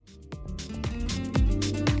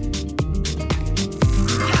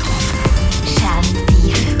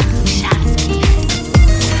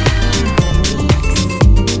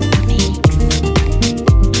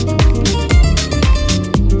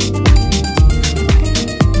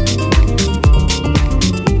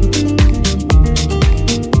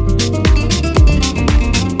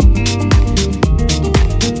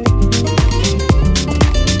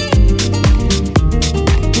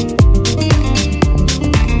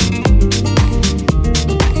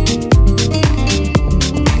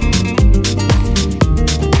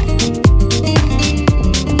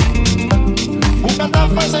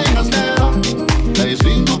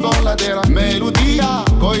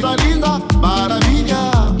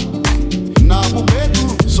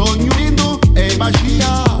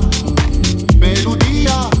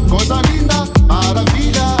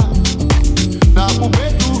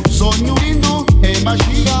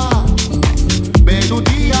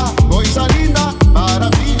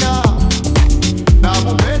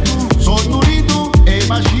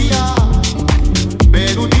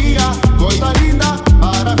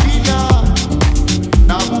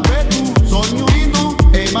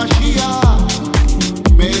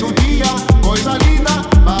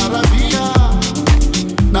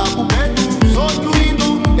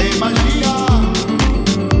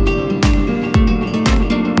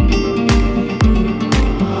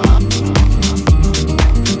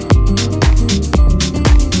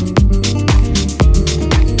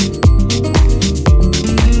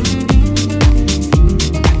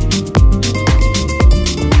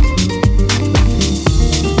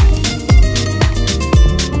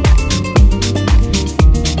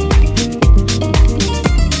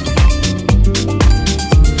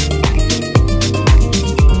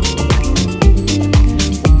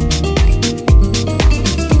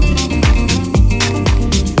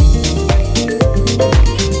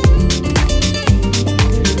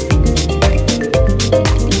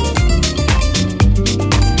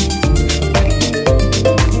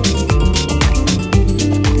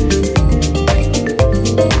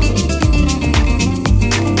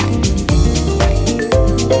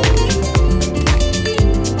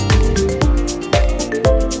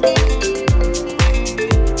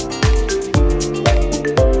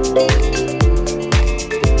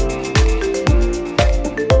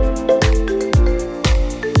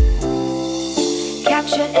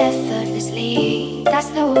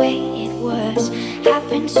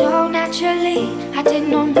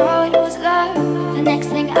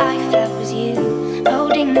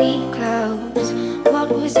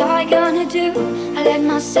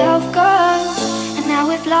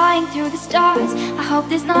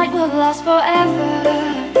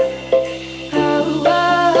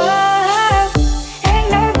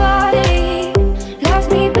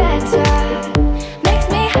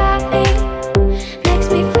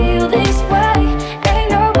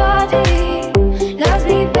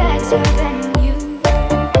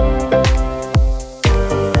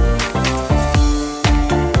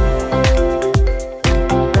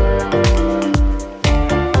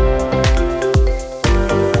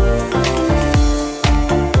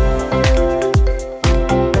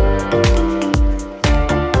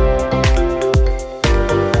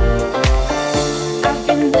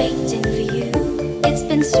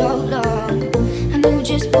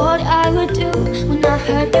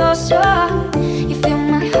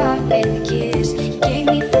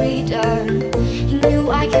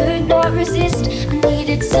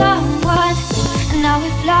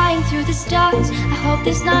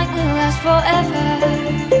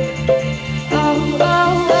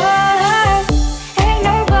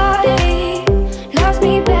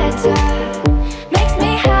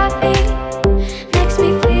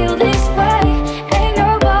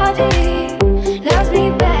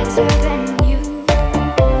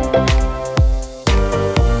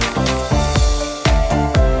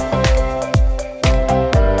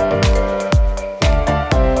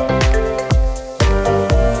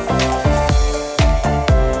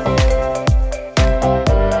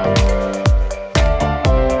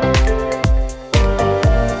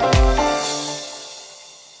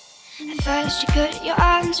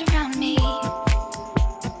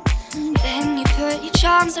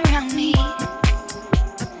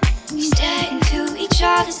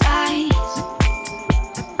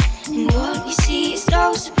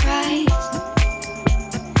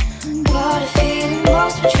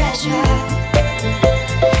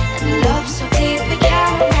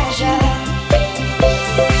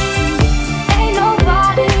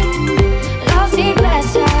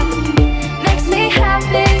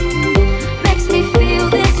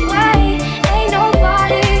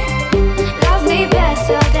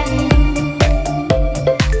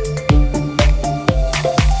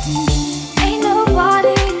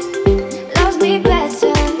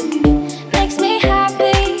Makes me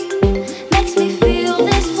happy, makes me feel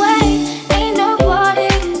this way.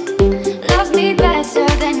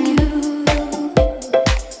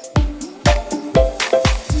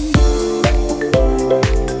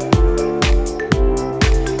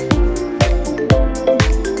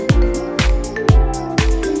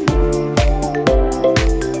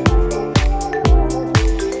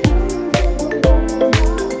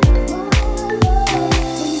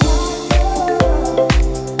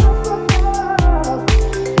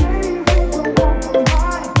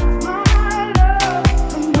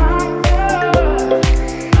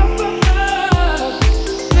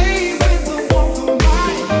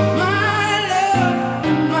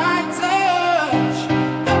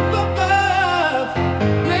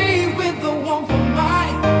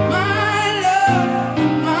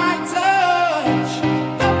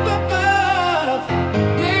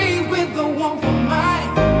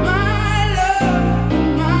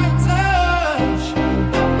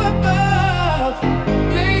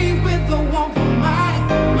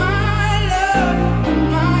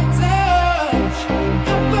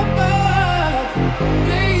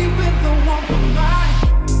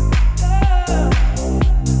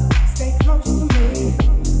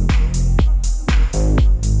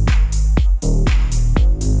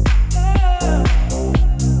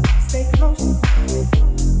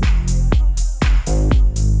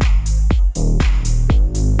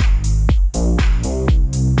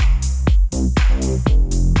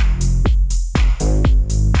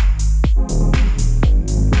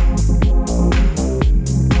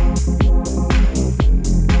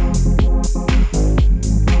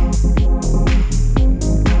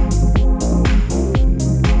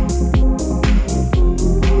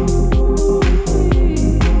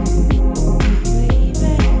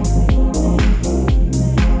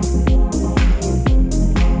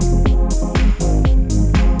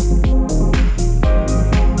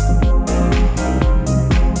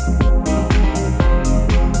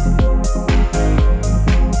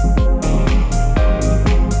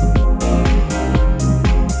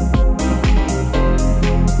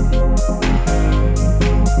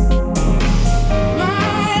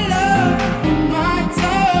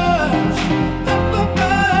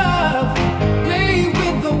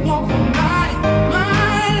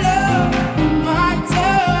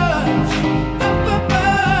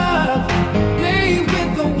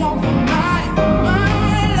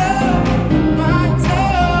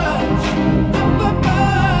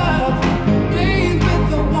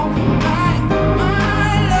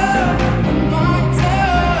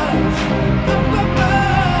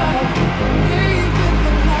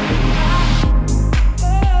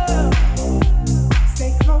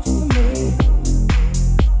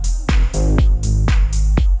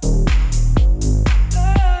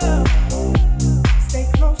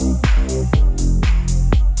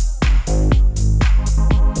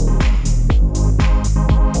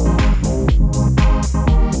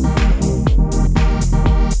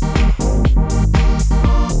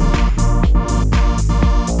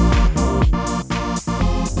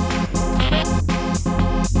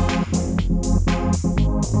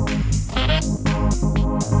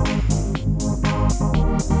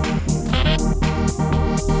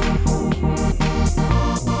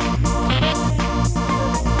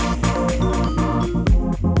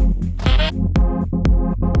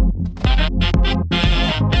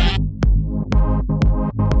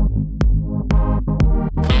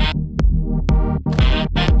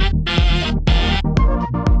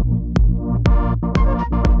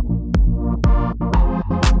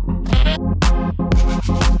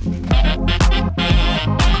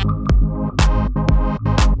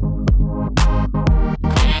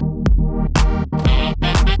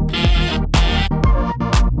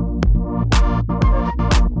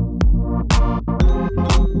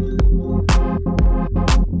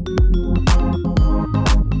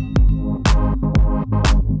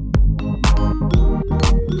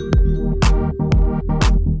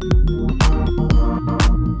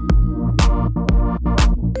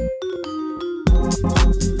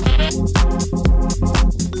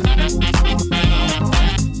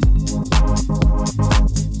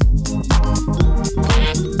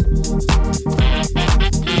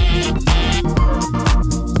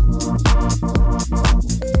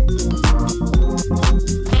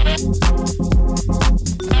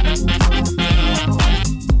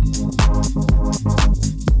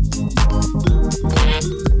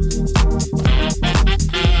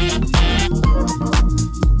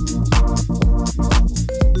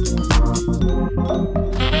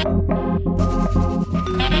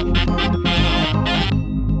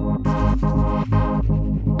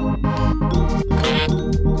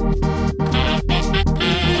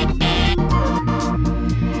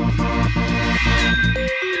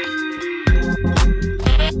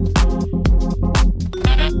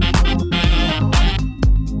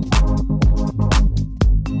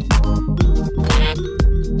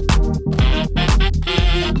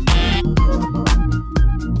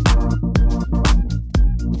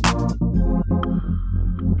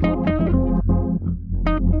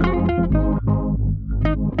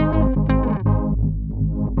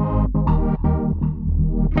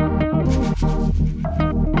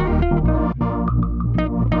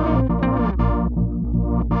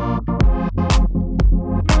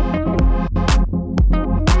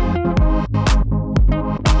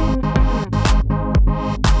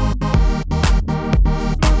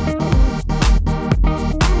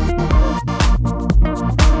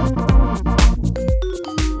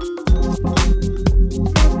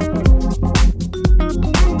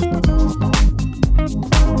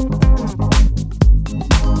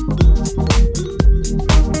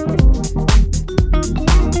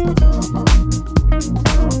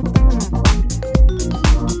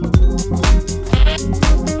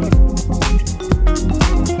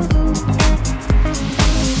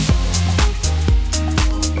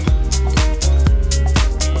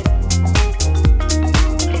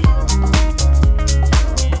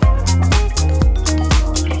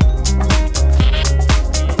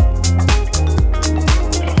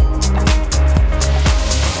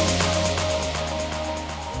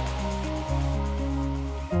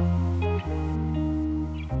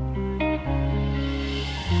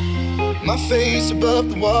 My face above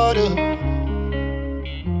the water.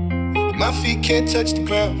 My feet can't touch the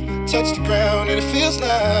ground, and it feels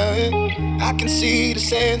like I can see the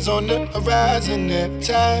sands on the horizon every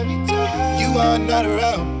time you are not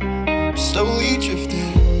around. I'm slowly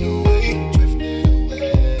drifting away,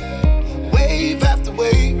 wave after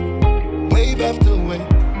wave, wave after wave.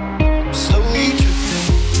 I'm slowly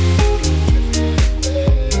drifting,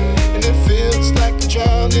 and it feels like I'm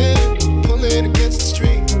drowning, pulling against the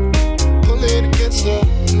stream, pulling against the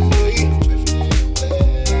wave.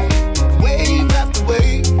 Wave after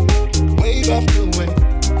wave, wave after wave,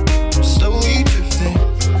 I'm slowly drifting.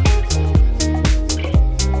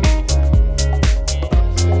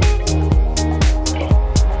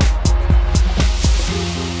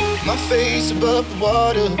 My face above the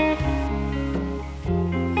water.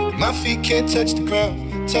 My feet can't touch the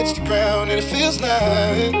ground, and it feels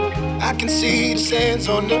like I can see the sands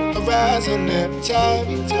on the horizon every time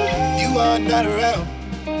you are not around.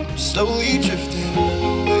 I'm slowly drifting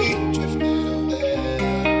away.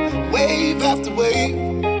 Wave after wave,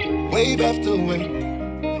 wave after wave,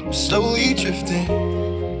 I'm slowly drifting,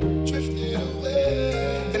 drifting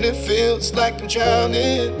away. And it feels like I'm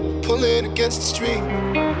drowning, pulling against the stream,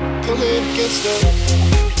 pulling against the.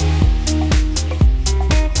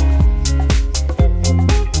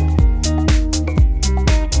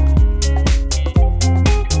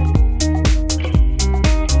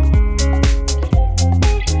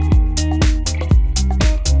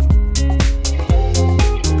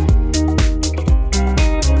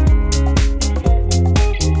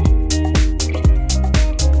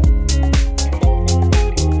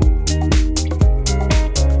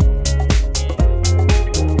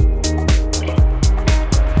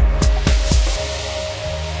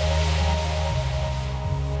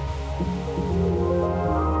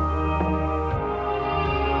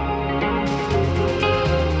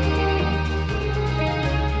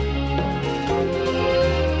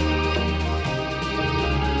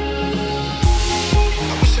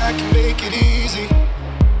 I can make it easy,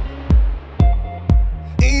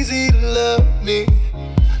 easy to love me,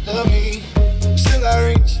 love me. Still I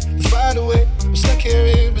reach, find a way. I'm stuck here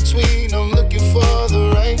in between. I'm looking for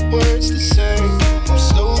the right words to say. I'm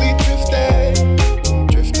slowly drifting,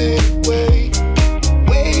 drifting away.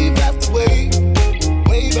 Wave after wave,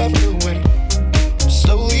 wave after wave. I'm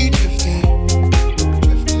slowly drifting,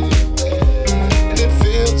 drifting away. And it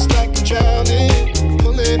feels like I'm drowning,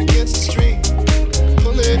 pulling against the stream.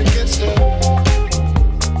 Pulling against the.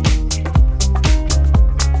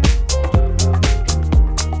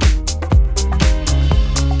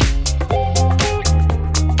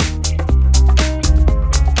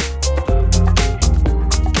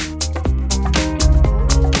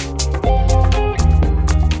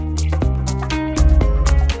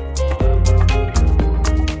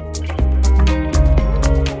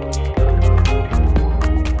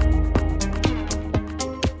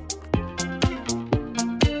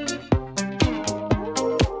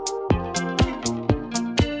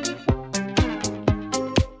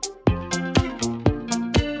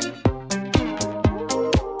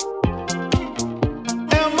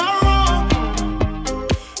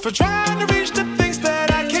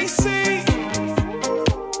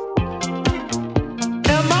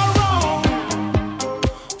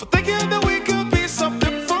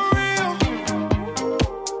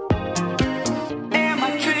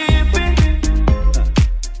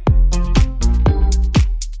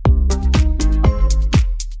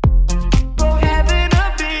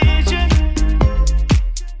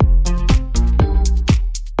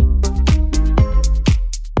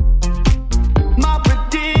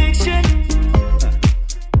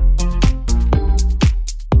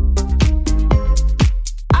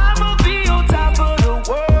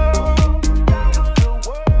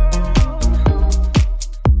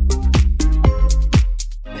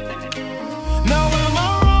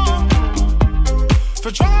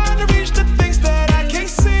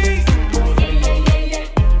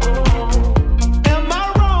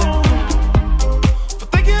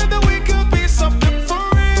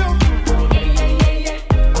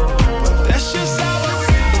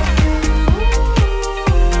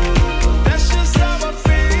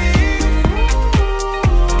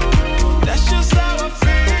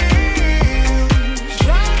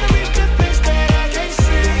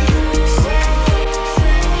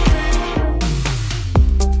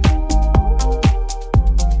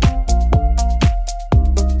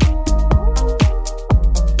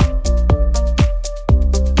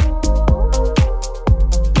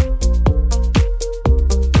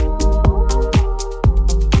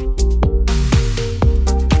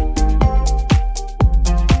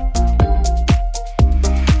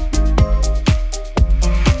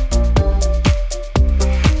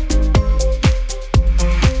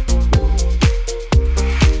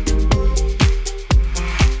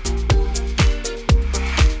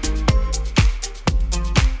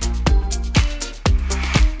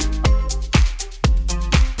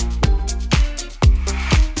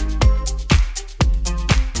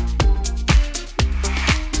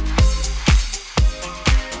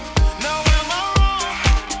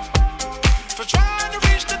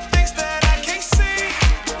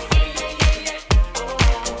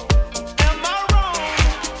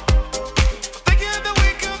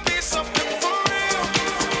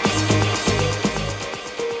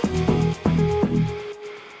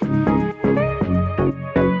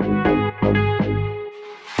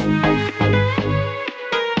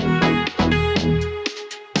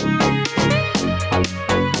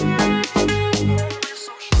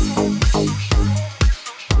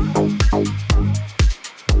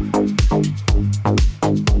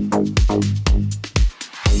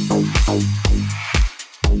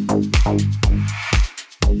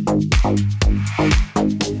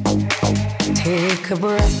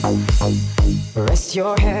 Rest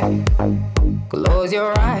your head, close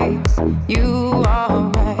your eyes. You are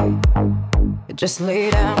right. Just lay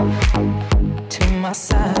down to my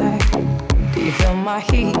side. Do you feel my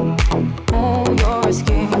heat on your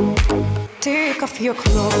skin? Take off your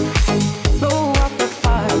clothes, blow out the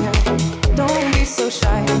fire. Don't be so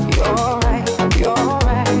shy. You're right, you're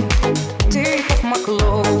right. Take off my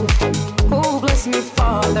clothes. Oh, bless me,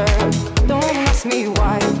 Father. Don't ask me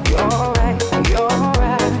why. You're right, you're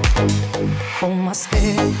right. Hold my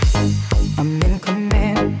step, I'm in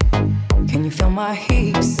command. Can you feel my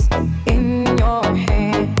hips in your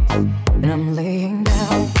hands? And I'm laying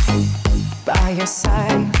down by your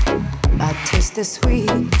side. I taste the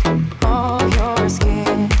sweet of your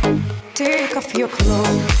skin. Take off your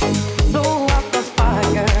clothes, blow out the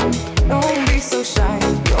fire. Don't be so shy.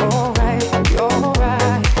 You're right, you're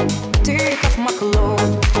right. Take off my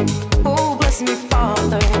clothes. Oh, bless me,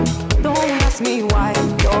 Father. Don't ask me why.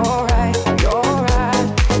 You're right, you're right.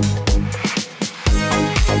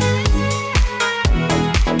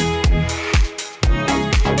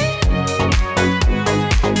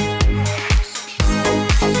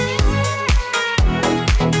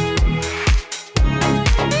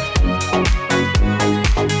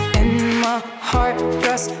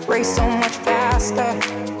 Race so much faster.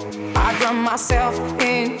 I drown myself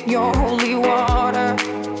in your holy water,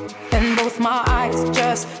 and both my eyes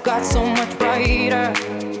just got so much brighter.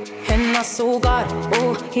 And I saw God,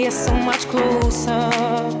 oh, He is so much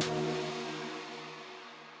closer.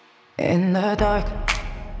 In the dark,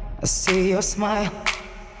 I see your smile.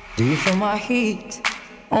 Do you feel my heat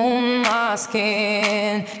on my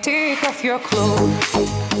skin? Take off your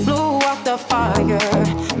clothes, blow out the fire.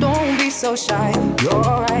 Don't be so shy. You're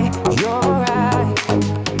right, you're right.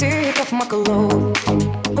 Take off my clothes.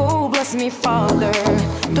 Oh, bless me, Father.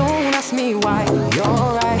 Don't ask me why.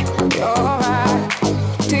 You're right, you're right.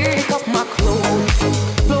 Take off my clothes,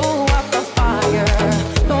 blow out the fire.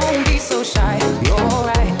 Don't be so shy. You're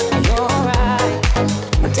right, you're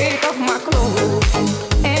right. Take off my clothes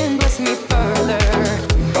and bless me further.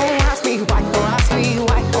 Don't ask me why, don't ask me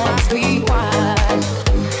why, don't ask me why.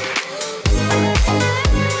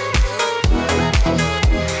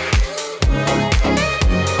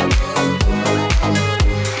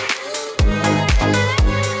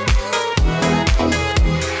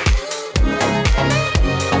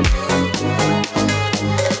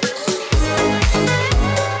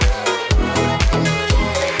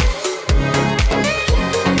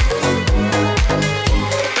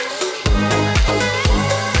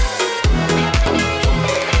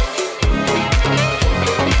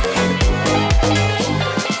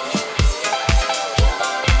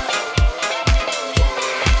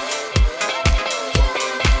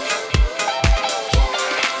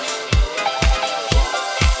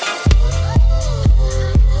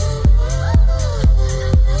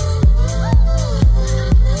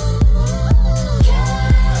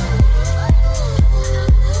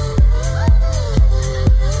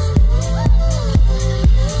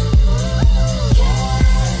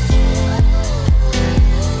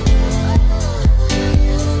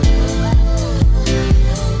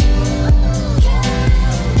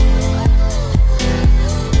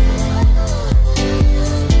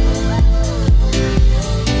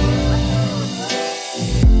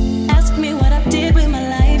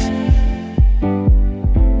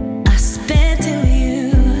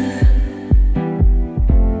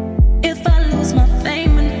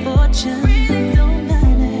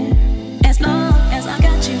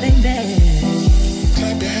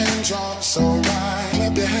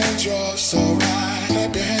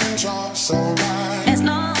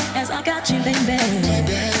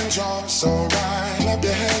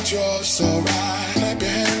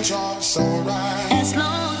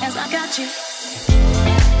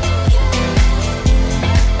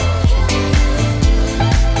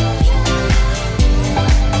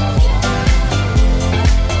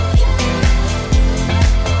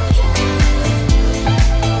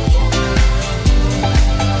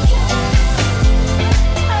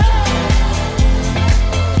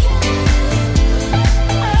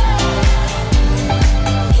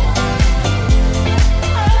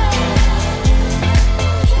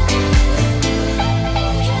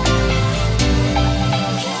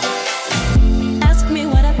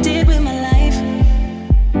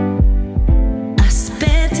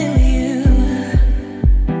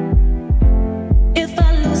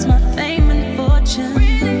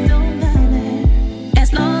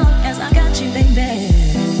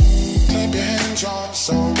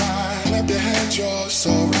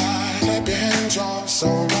 so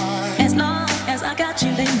right. As long as I got you,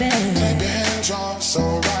 baby. Baby, hands on so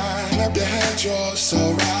right. Clap your hands, you're so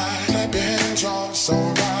right. Clap your hands, you're so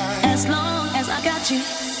right. As long as I got you.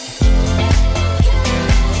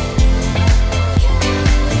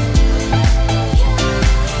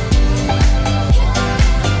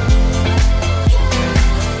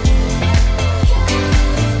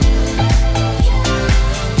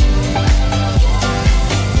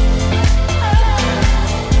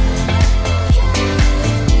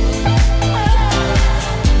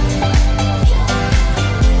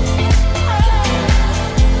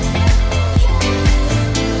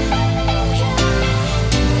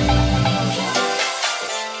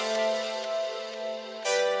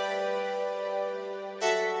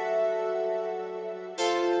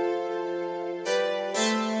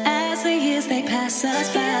 They pass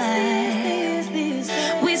us by.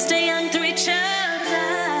 We stay young through each other's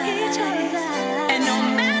eyes. And no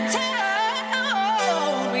matter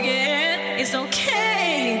how old we get, it's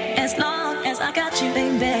okay as long as I got you,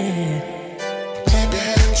 baby. Clap your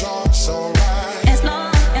hands, you're so right. As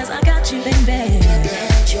long as I got you, baby. Clap your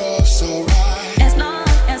hands, you're so right. As long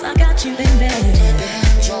as I got you, baby. Clap your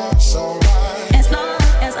hands, you're so right. As long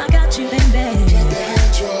as I got you, baby. Clap your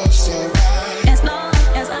hands, you're so right. As long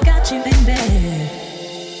as I got you, baby.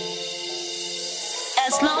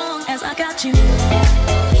 As long as I got you.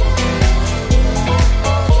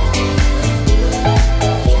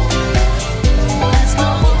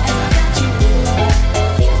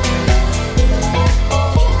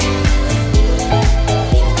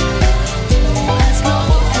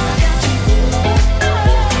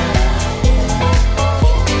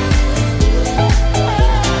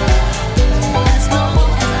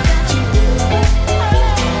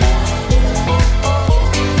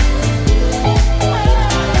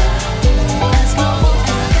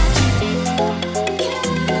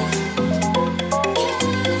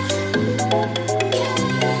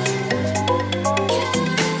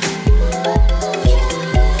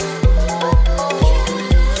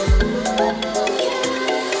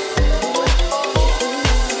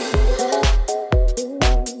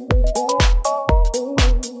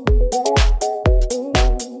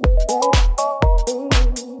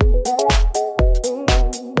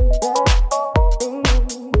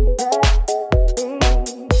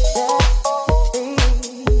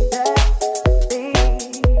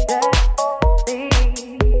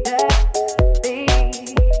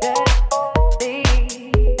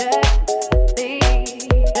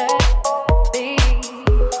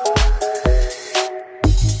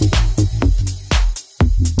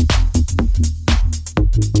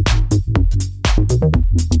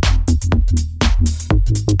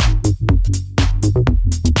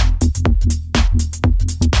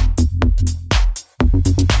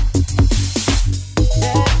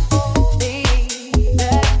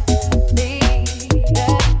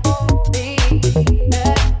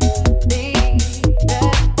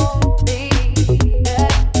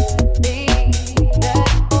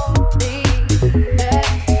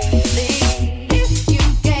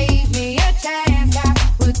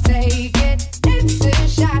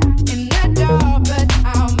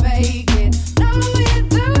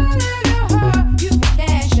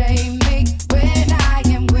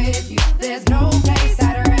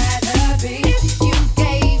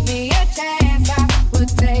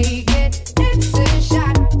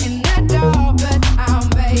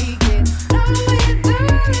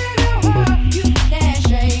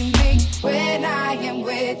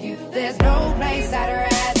 place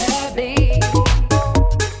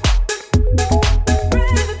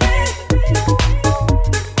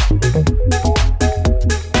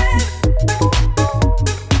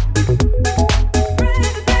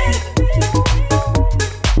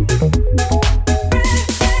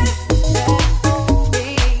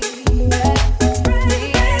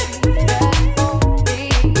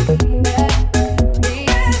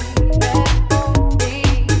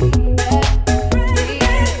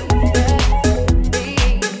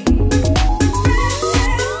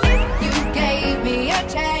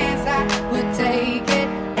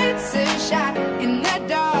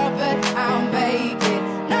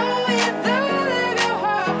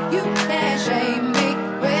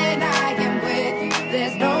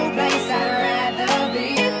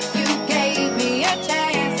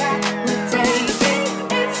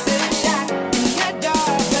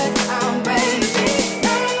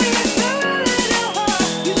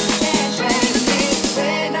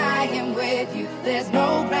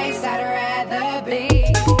I'd rather be.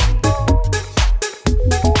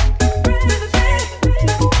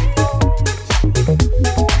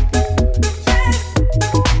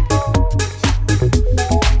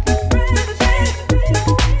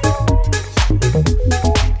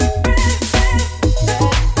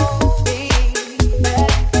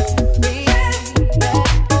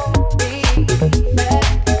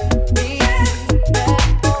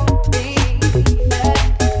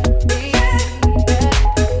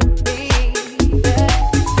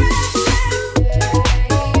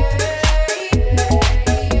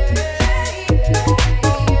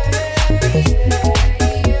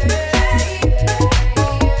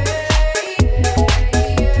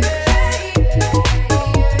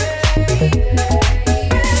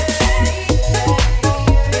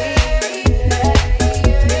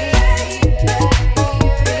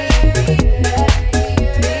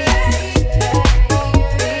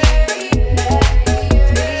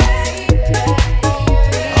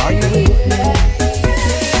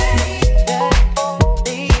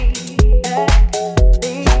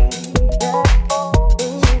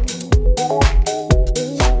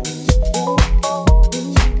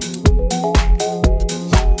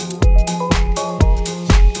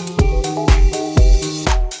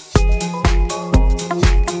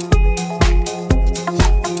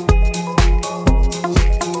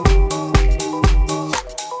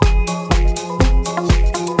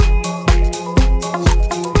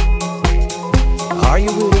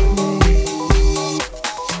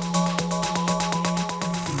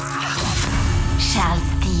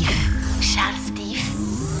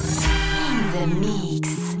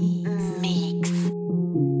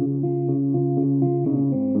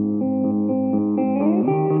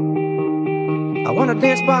 I wanna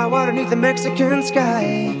dance by water beneath the Mexican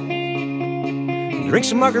sky. Drink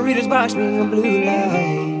some margaritas by swinging blue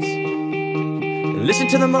lights. Listen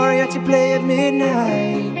to the mariachi play at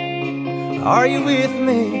midnight. Are you with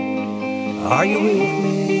me? Are you with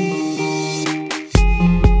me?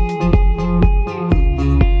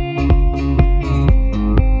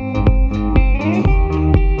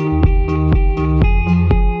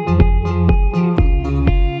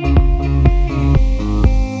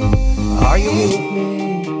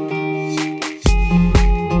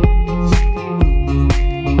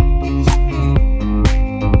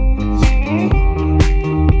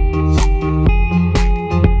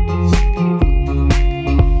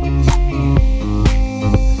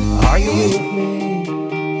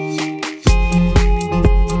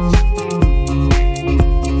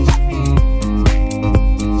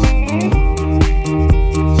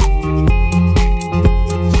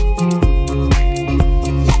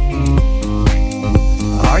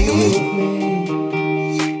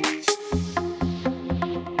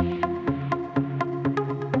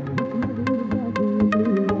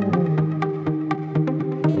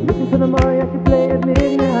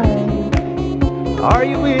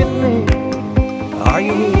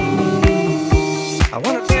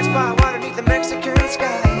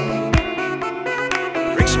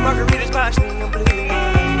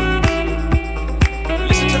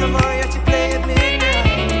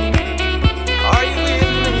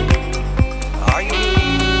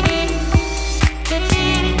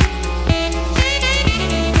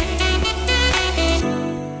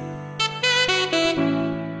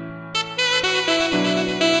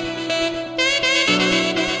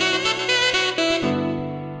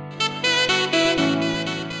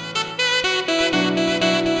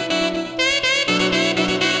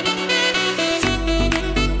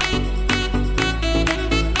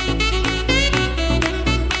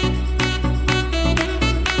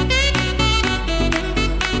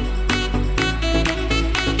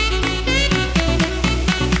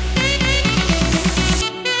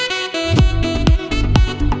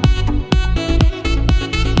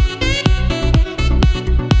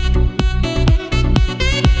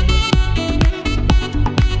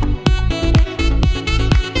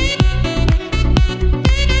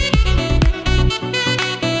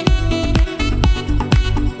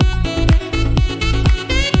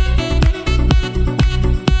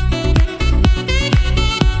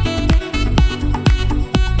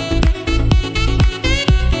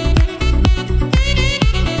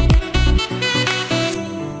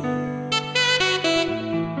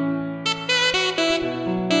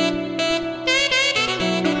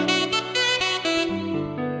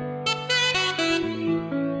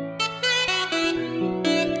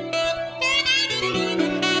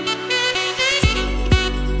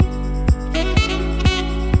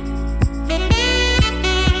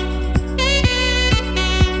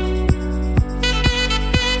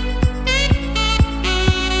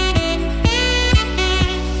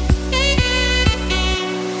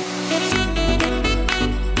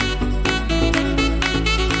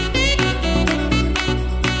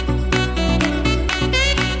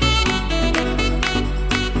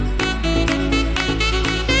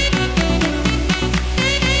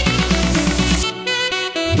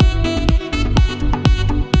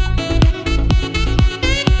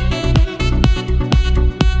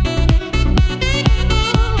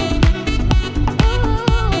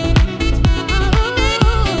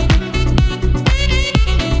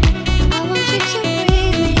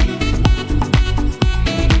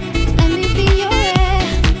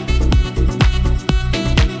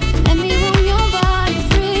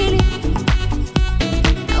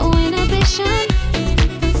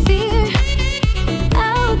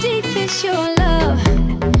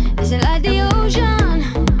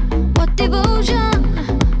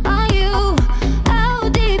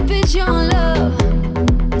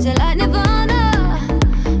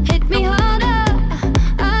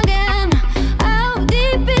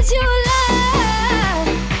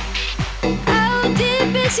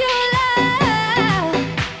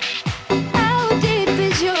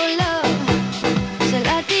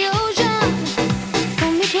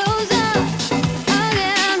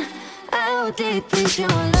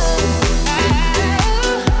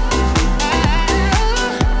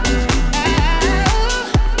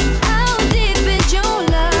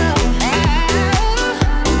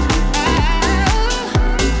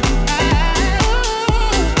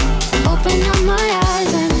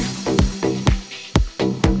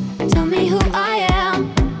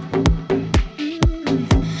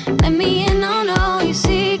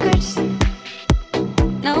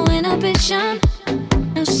 No inhibition,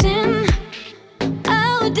 no sin.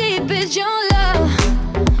 How deep is your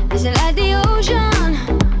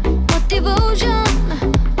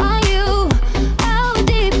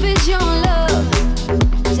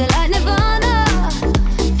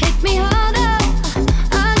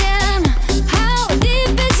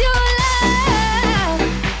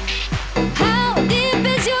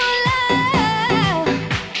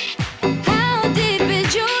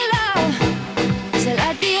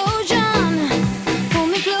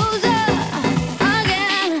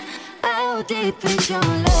deep is your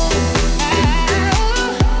love?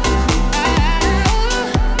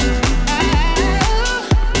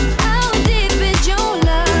 How deep is your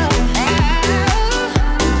love?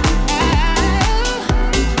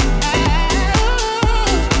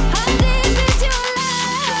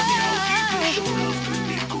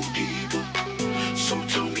 So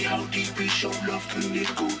tell me how deep is your love?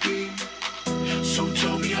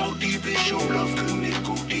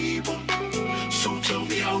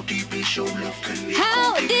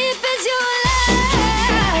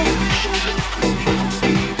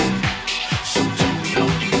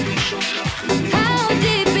 How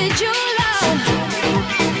deep is your love?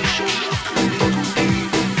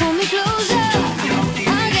 Pull me closer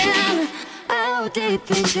again. How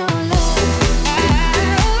deep is your love?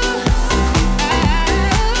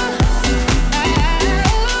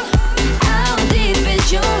 How deep is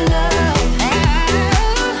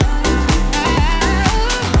your love?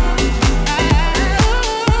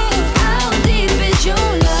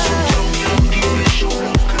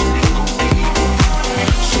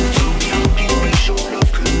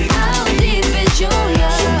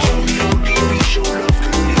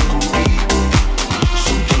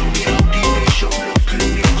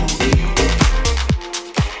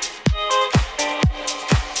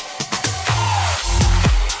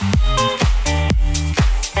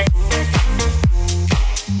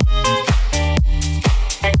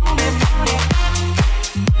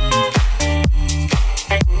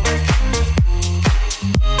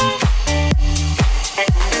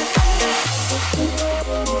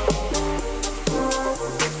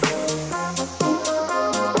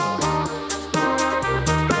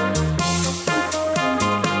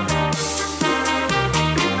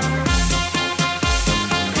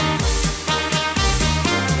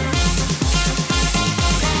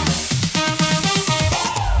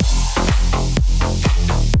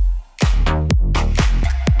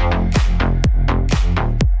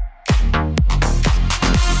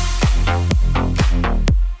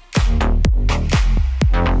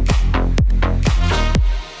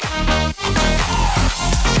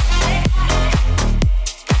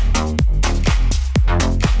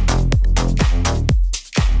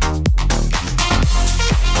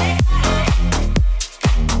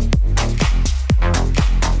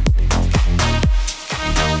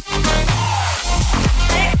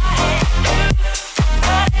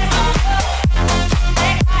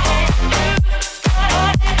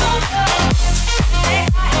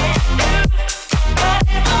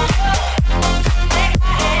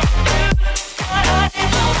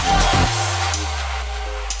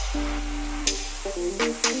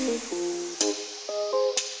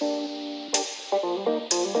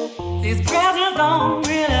 These presents don't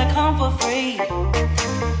really come for free.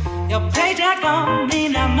 Your paycheck don't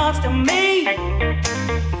mean that much to me.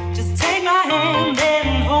 Just take my hand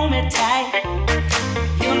and hold me tight.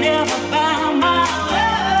 You'll never buy my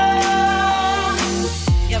love.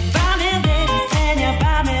 You buy me this and you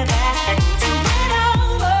buy me that. So win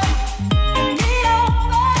over and me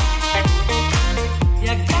over.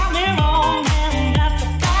 You got me wrong and that's a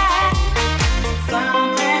fact.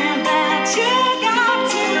 Something that you got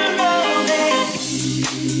to know that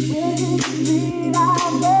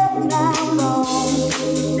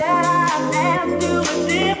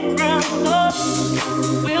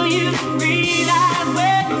will you realize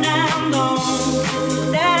when I'm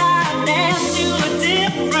gone that I dance to a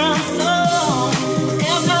different song?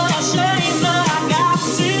 It's a shame, but I got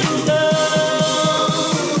to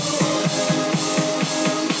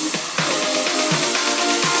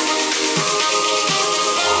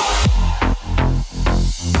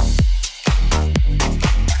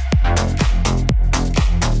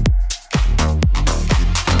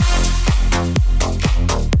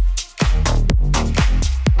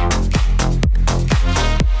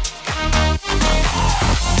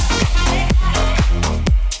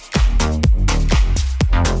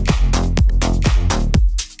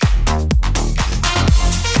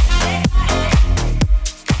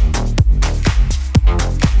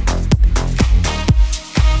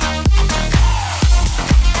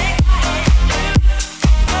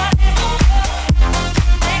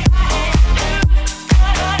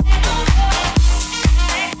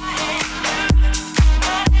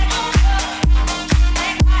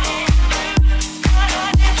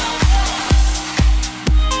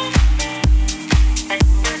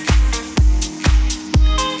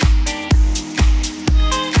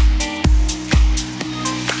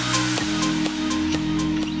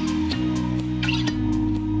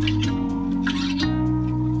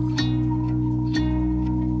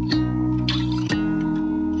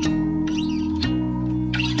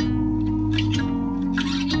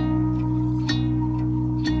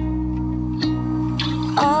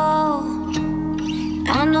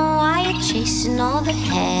the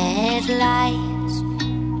headlights.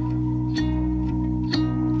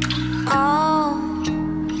 Oh,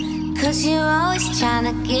 'cause you're always trying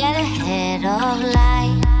to get ahead of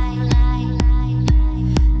life.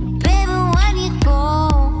 Baby, when you go,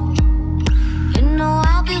 you know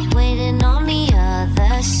I'll be waiting on the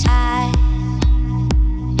other side.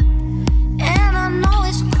 And I know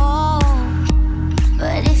it's cold,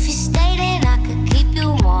 but if you stay, then I could keep you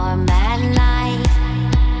warm at night.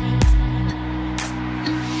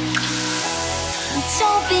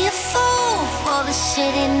 Don't be a fool for the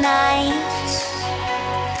city nights.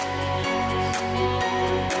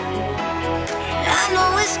 I know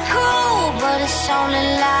it's cruel, but it's only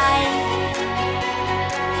light.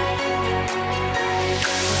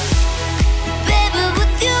 Baby,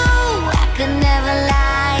 with you, I could never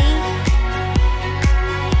lie.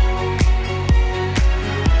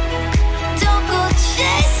 Don't go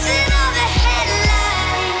chasing all the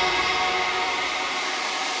headlines.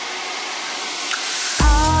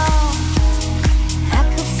 Oh, I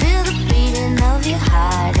could feel the beating of your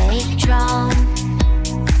heartache drum.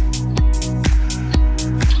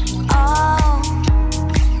 Oh,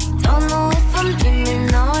 don't know if I'm dreaming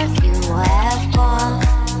or if you have gone.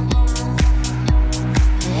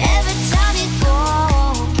 Every time you go,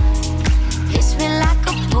 hits me like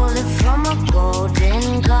a bullet from a golden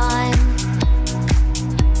gun.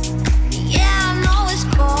 Yeah, I know it's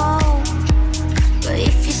cold, but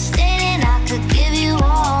if you stay, then I could give you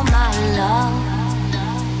all my love.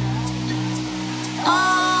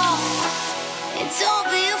 Oh, and don't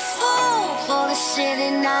be a fool for the city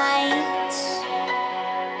nights.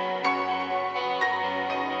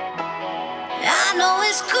 I know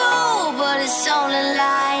it's cool, but it's only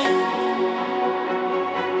light.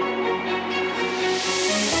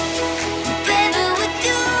 Baby, with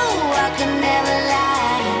you, I could never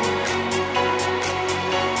lie.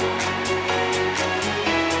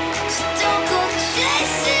 So don't go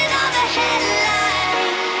chasing all the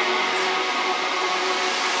headlines.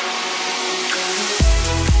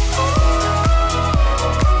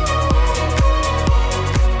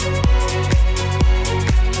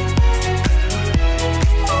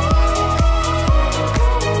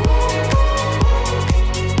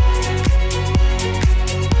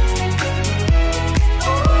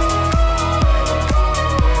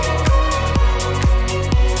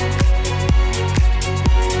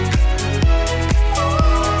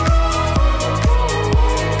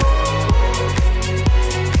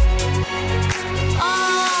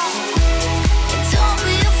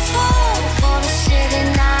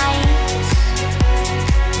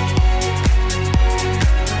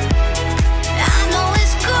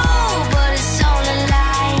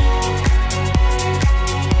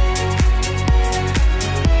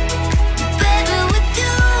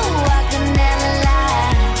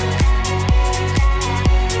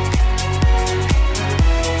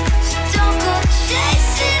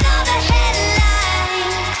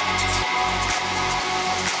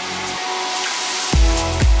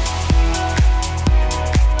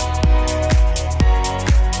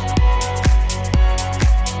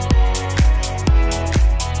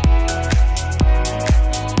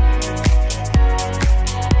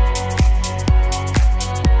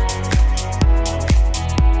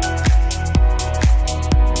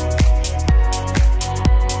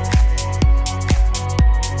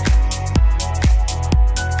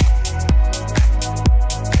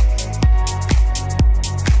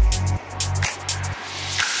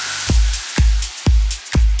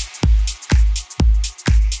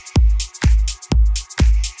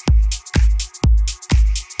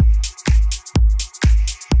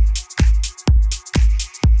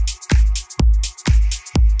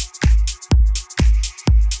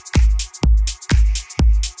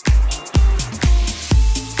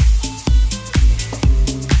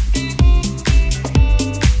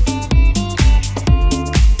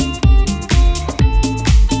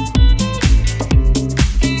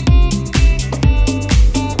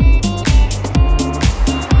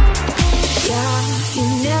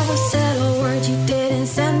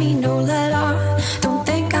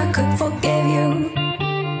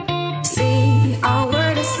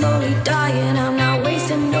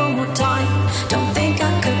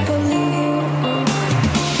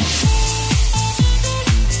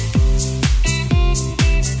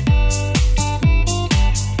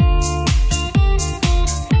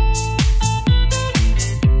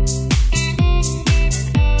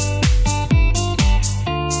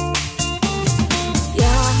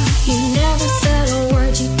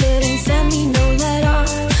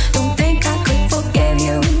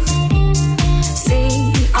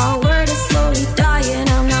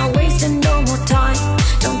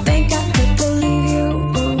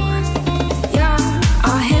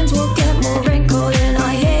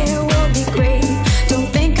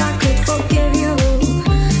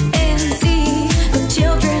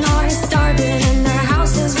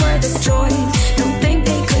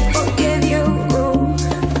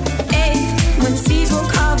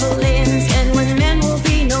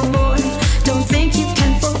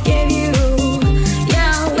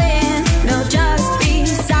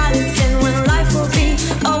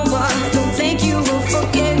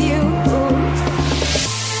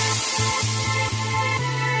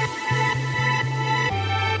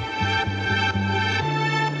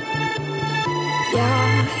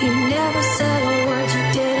 Yeah, you never said a word, you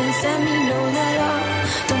didn't send me no letter.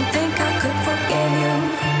 Don't think I could forgive you.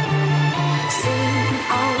 See,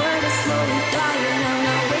 our word is slowly dying, I'm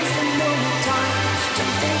not wasting no more time.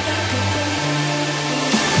 Don't think I could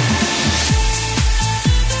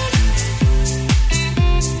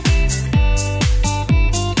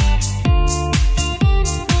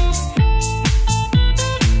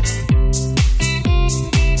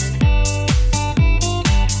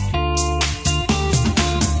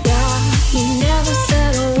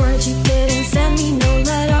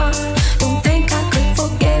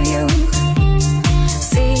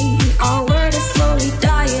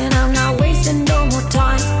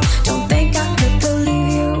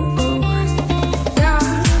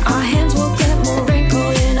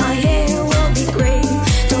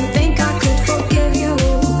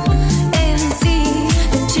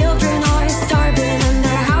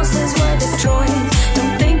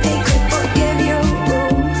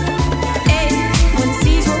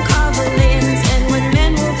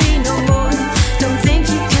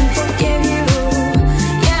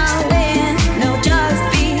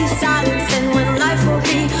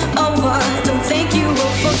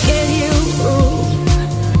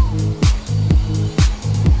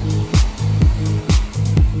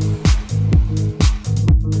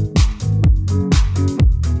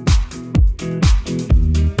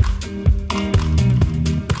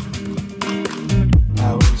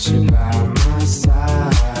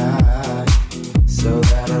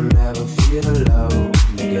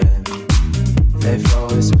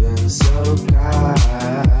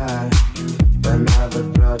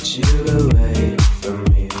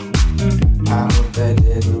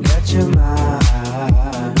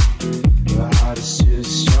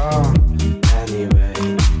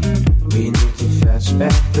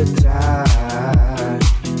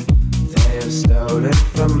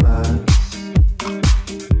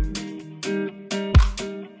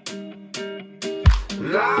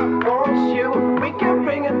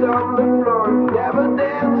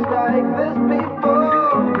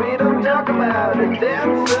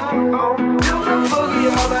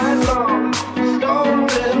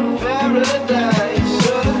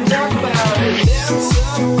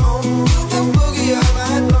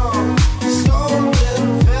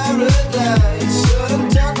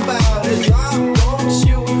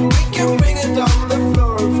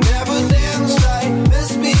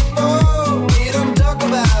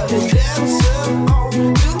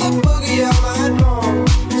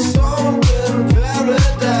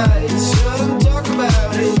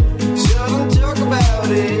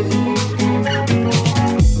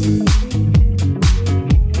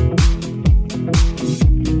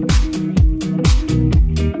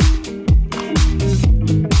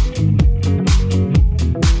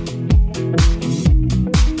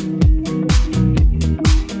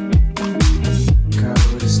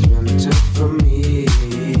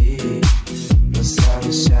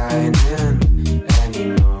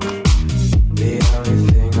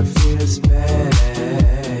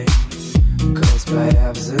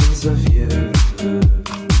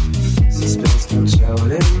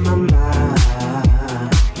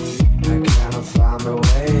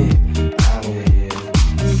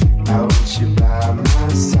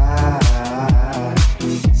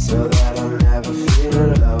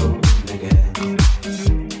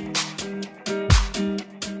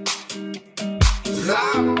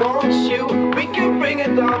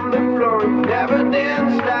Never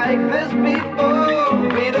danced like this before.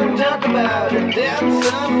 We don't talk about it, dance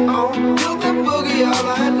on.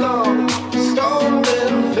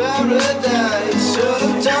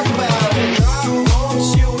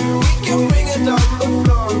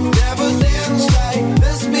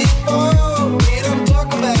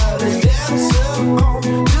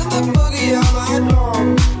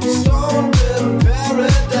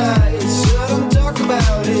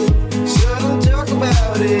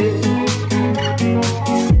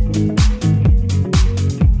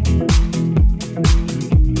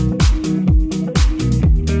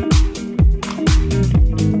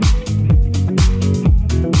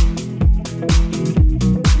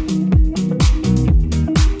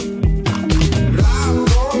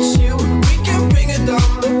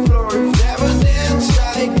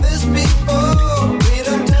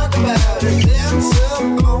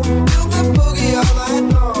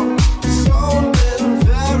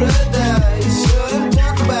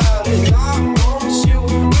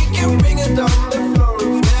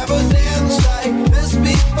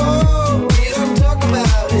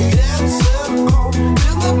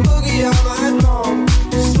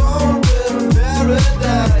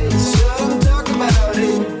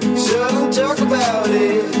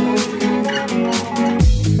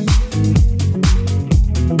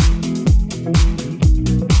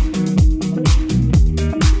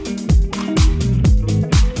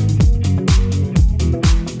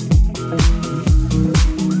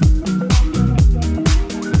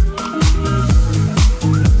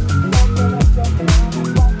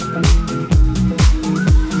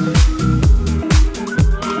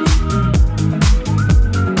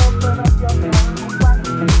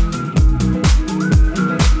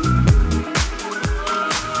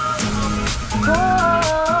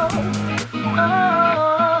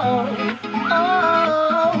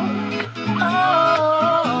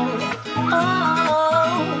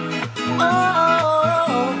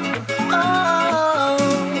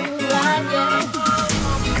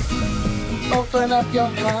 up your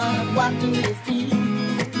heart, what do you feel?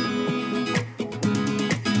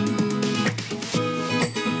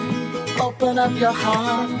 Open up your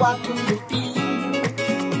heart, what do you feel?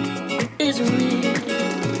 Is it real?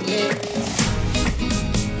 Yeah.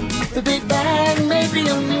 The Big Bang may be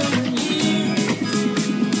a million years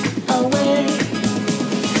away,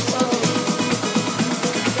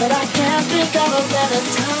 but I can't think of a better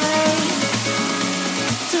time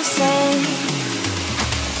to say,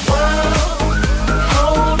 world,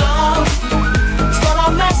 hold on.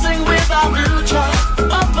 Stop messing with our future.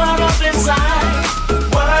 Open up inside.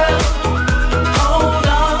 World, hold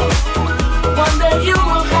on. One day you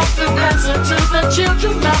will have to answer to the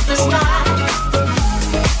children of the sky.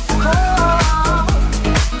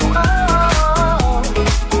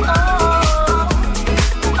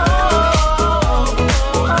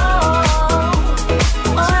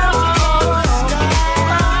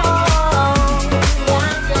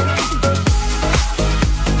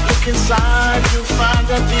 Inside you find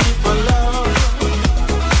a deeper love,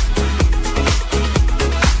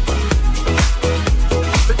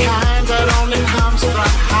 the kind that only comes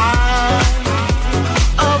from high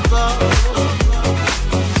above.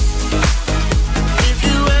 If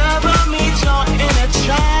you ever meet your inner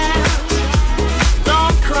child,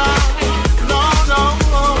 don't cry, no, no.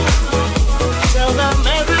 Tell them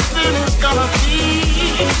everything is gonna be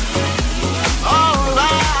alright.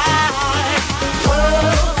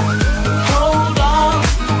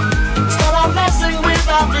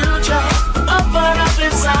 Future, open up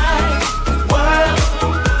inside. World,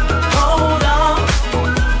 hold on.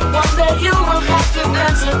 One day you will have to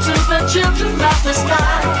answer to the children of the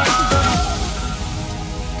sky.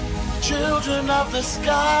 Children of the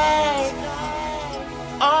sky.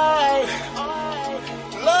 Alright.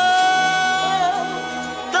 Love,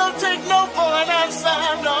 don't take no for an answer,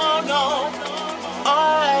 no, no.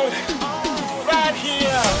 Alright. Right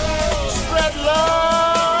here, spread love.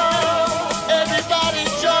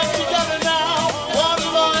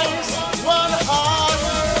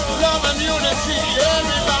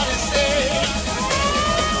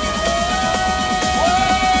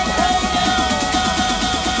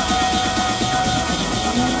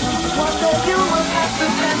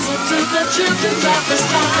 To the children of the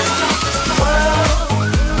sky. World,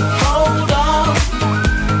 hold on.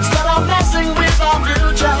 Stop messing with our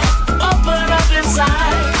future. Open up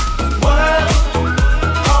inside. World,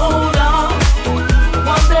 hold on.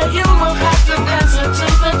 One day you will have to answer to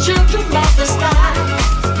the children of the sky.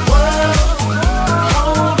 World,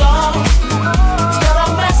 hold on. Stop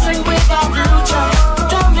messing with our future.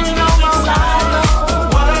 Don't be no inside.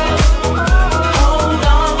 World, hold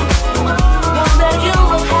on. One day you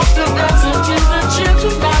will have to answer to the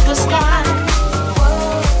children of the sky.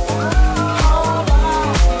 Hold on.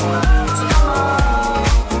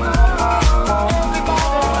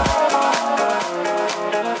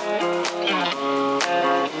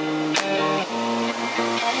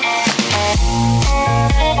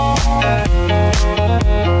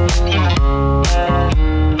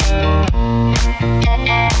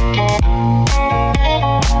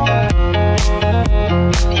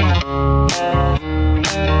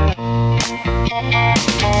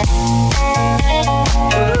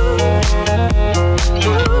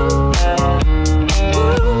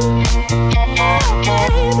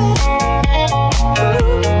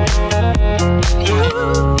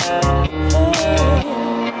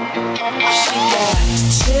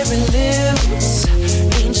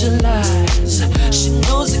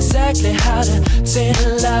 How to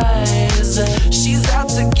tantalize. She's out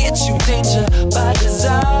to get you, danger by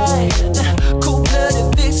design.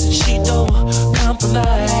 Cold-blooded vixen, she don't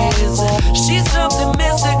compromise. She's something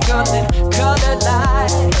mystical in colored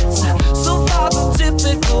lights. So far from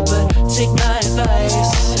typical, but take my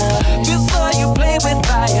advice. Before you play with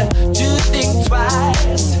fire, do think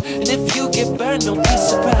twice. And if you get burned, don't be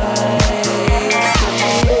surprised.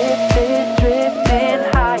 Drifting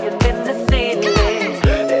higher than the ceiling.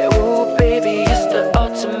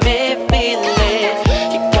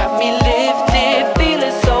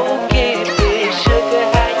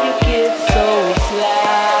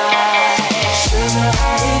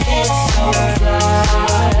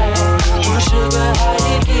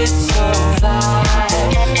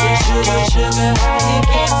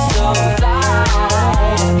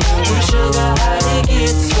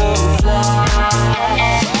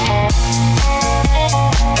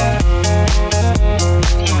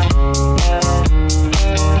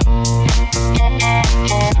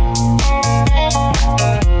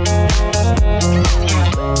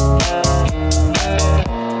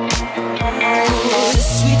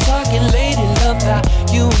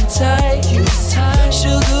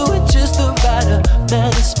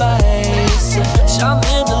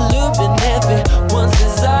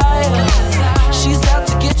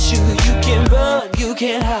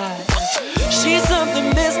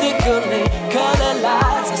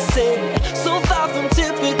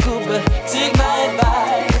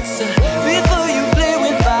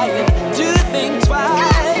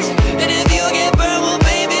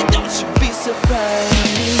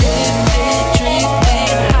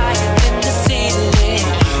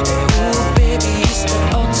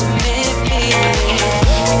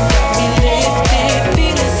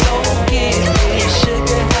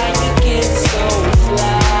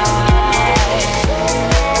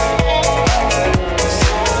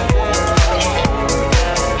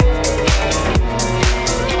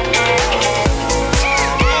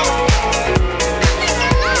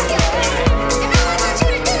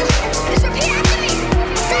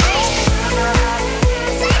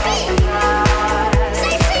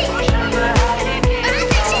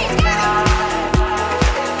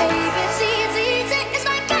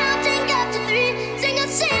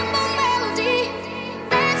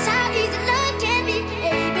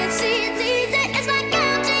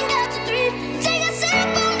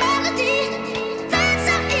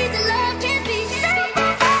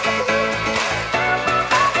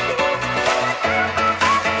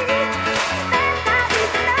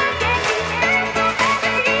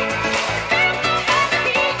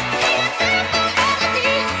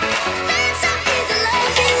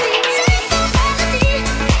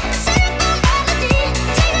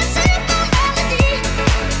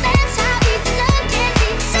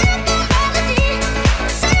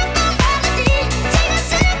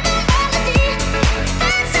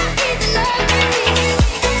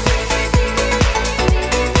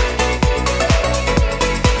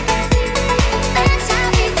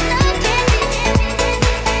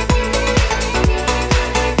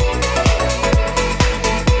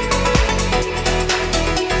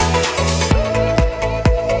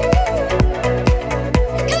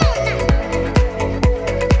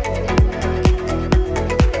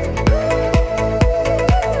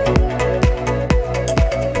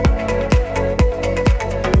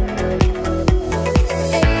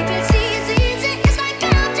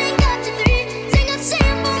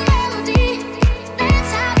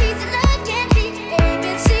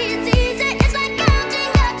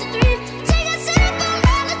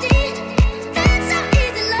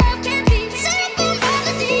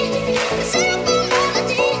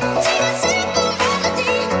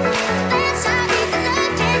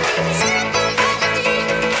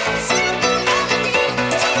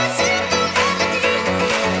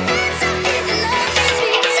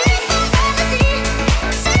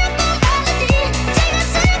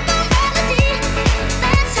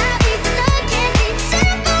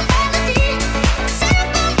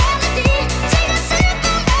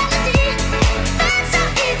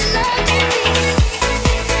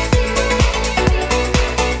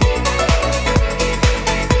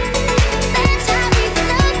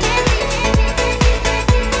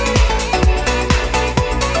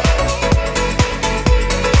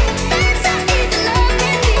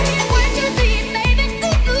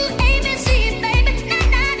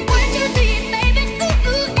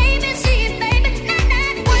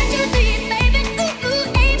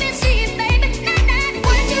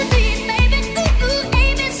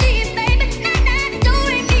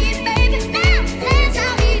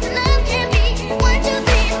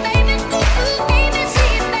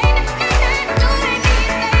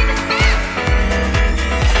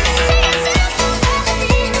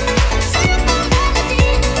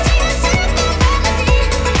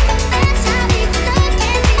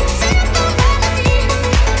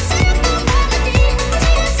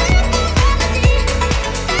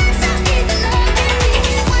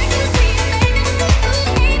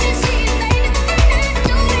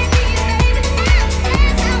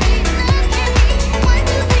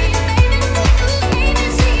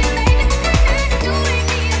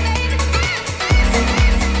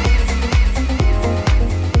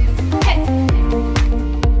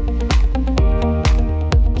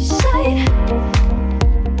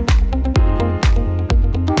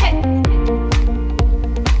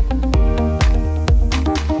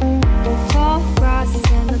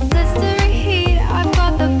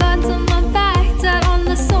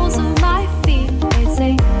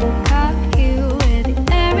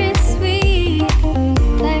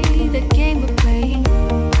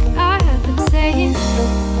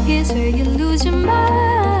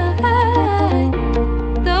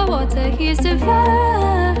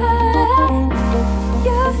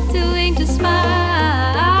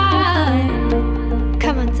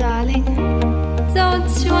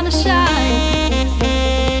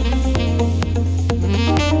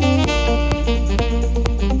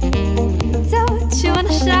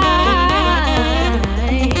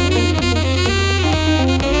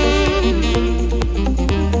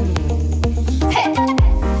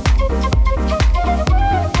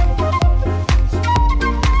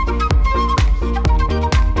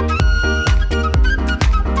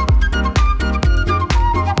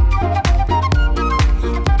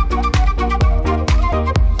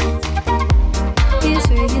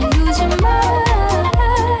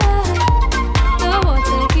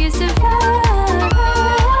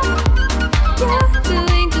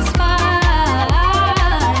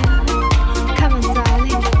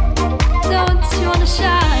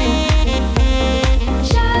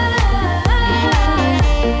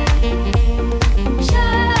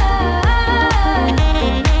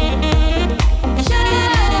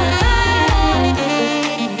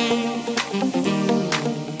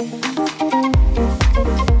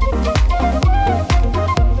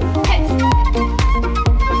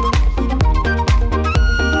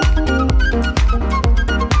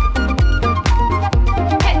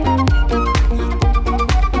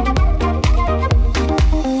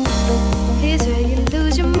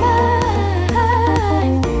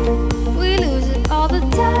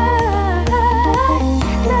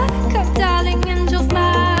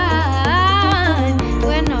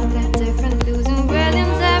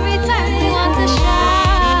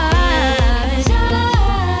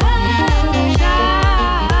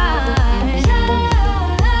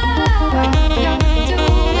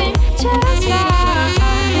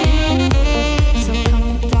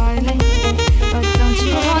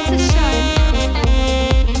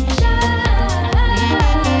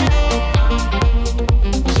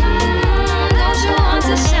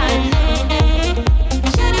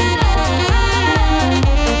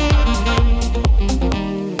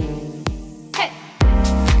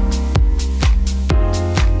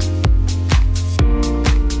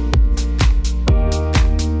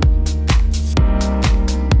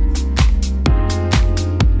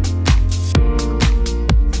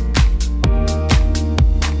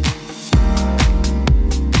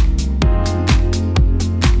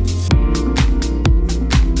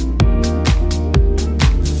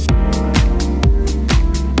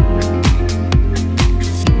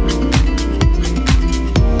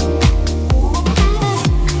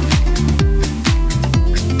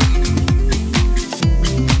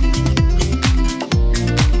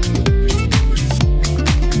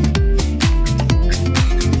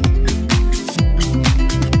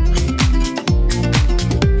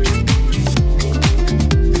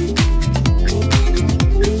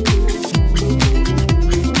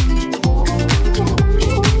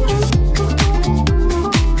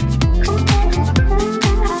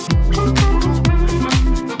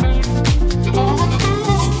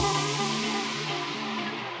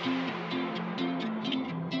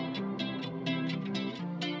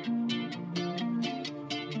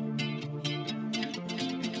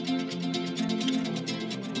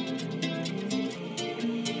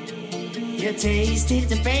 You tasted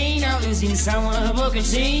the pain of losing someone. Broken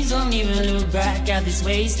chains, don't even look back at this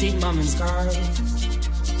wasted moment's scars.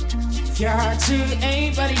 If your heart to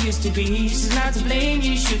anybody used to be, she's not to blame,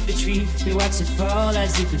 you shoot the tree. We watch it fall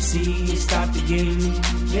as you could see, start the game.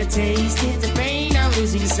 You tasted the pain of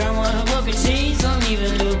losing someone. Broken chains, don't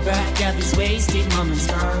even look back at this wasted moment's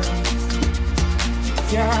scars.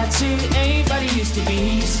 If your heart to anybody used to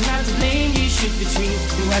be, she's not to blame, you shoot the tree.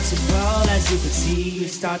 We watch it fall as you could see,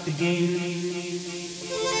 start the game.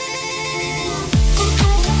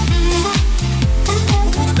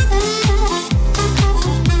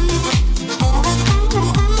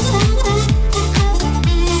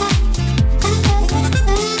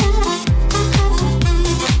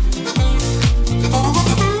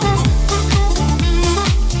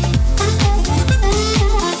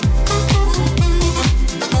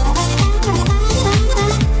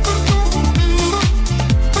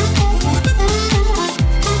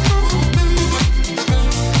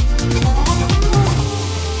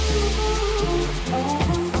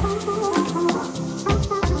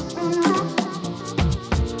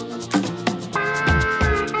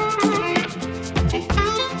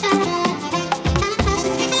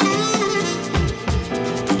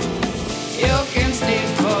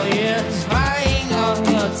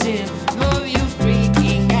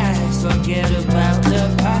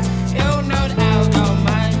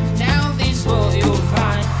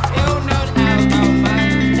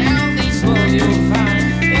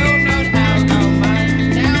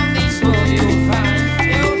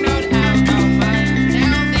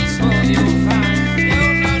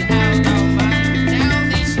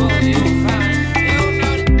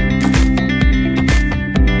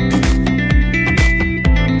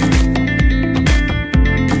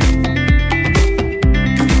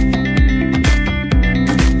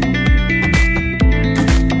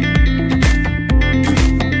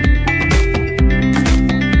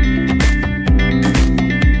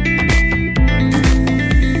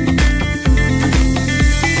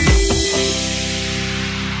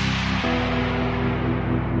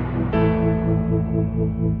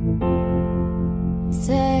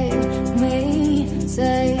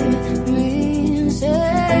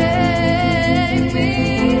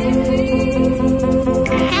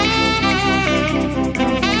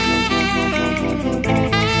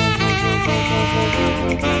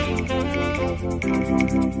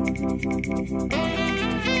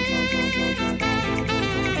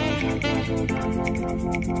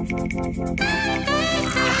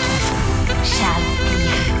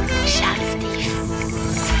 Stif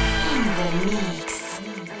in the mix.